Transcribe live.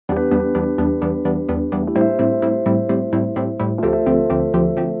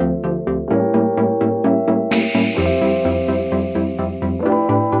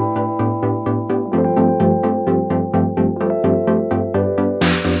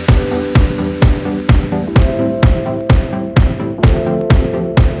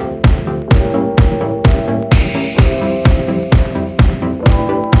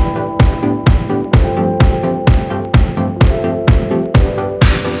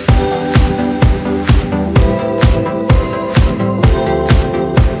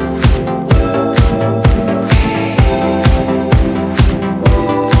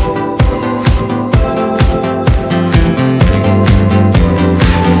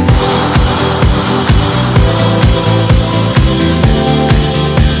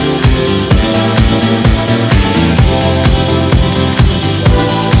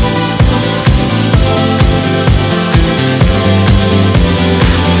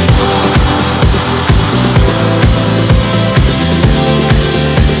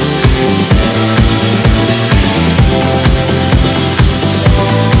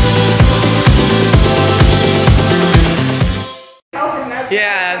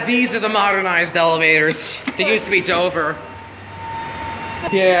Yeah, these are the modernized elevators. They used to be Dover.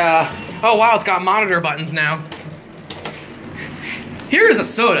 Yeah. Oh wow, it's got monitor buttons now. Here's a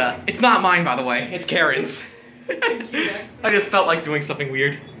soda. It's not mine, by the way. It's Karen's. I just felt like doing something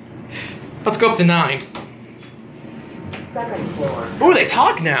weird. Let's go up to 9. 2nd floor. Ooh, they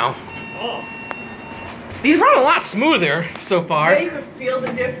talk now. Oh. These run a lot smoother so far. Yeah, you could feel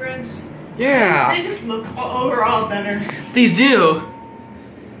the difference. Yeah. They just look overall better. These do.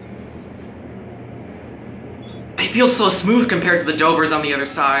 They feel so smooth compared to the Dovers on the other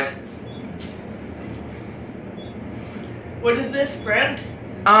side. What is this brand?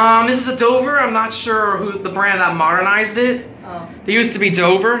 This is a Dover. I'm not sure who the brand that modernized it. Oh. They used to be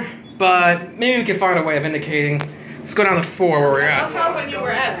Dover, but maybe we can find a way of indicating. Let's go down to 4 where we're I at. love how when you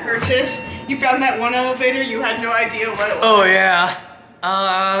were at purchase, you found that one elevator, you had no idea what it was. Oh yeah.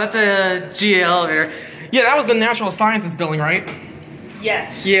 That's a GA elevator. Yeah, that was the Natural Sciences building, right?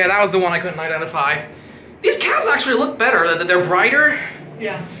 Yes. Yeah, that was the one I couldn't identify. These cabs actually look better. They're brighter.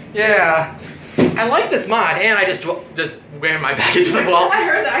 Yeah. Yeah. I like this mod, and I just ran my back into the wall. I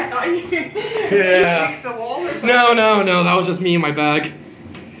heard that. I thought you kicked the wall or something. No. That was just me and my bag.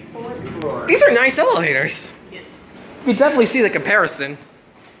 4th floor. These are nice elevators. Yes. You can definitely see the comparison.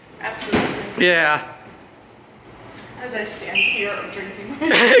 Absolutely. Yeah. As I stand here drinking.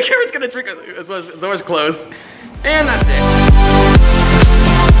 Karen's gonna drink as the door's closed. And that's it.